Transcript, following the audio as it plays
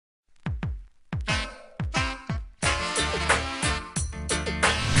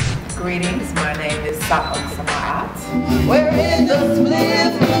Greetings, my name is Sa'at. We're in the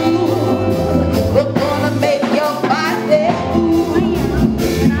split mood. We're gonna make your body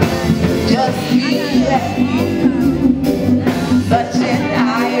just be such an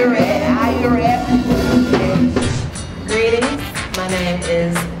IRA. Greetings, my name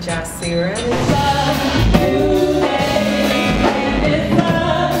is Jasira.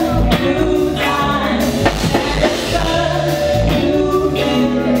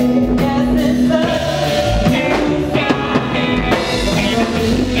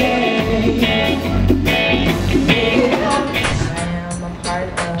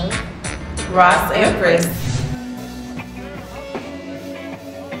 Ras Empress.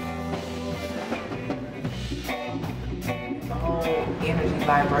 The whole energy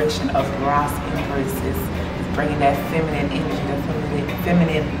vibration of Ras Empress is bringing that feminine energy, that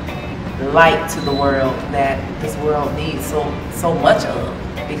feminine light to the world that this world needs so much of,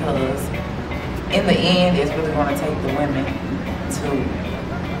 because in the end it's really going to take the women to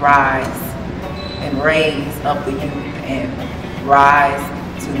rise and raise up the youth and rise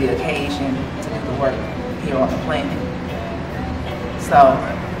to the occasion to do the work here on the planet. So,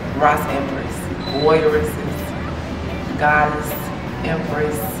 Ras Empress, warrioresses, goddess,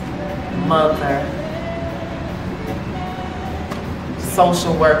 empress, mother,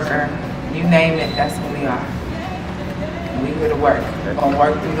 social worker, you name it, that's who we are. And we're here to work. We're going to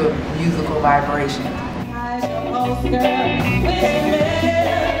work through the musical vibration.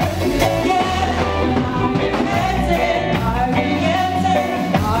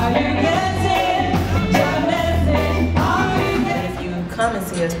 Come and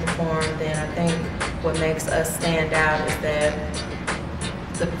see us perform, then I think what makes us stand out is that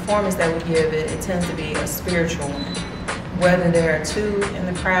the performance that we give, it tends to be a spiritual one. Whether there are 2 in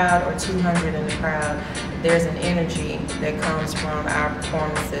the crowd or 200 in the crowd, there's an energy that comes from our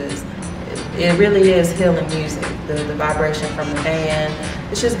performances. It really is healing music, the vibration from the band.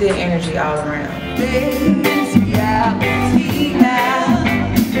 It's just good energy all around. This reality now.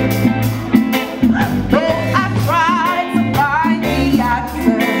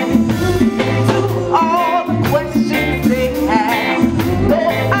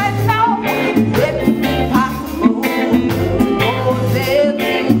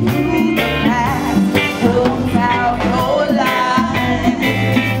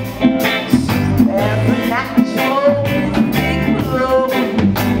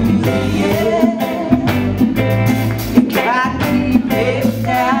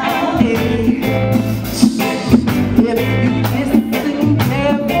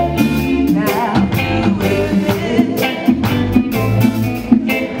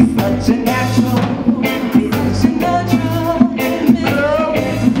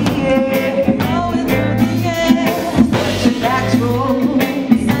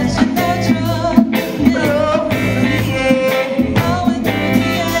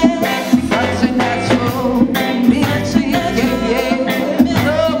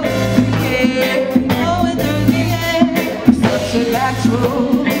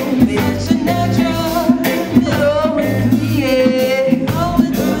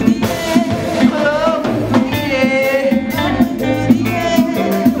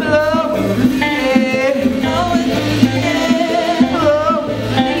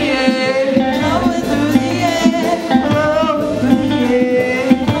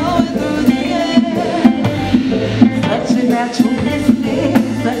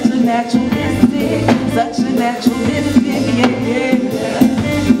 Such a natural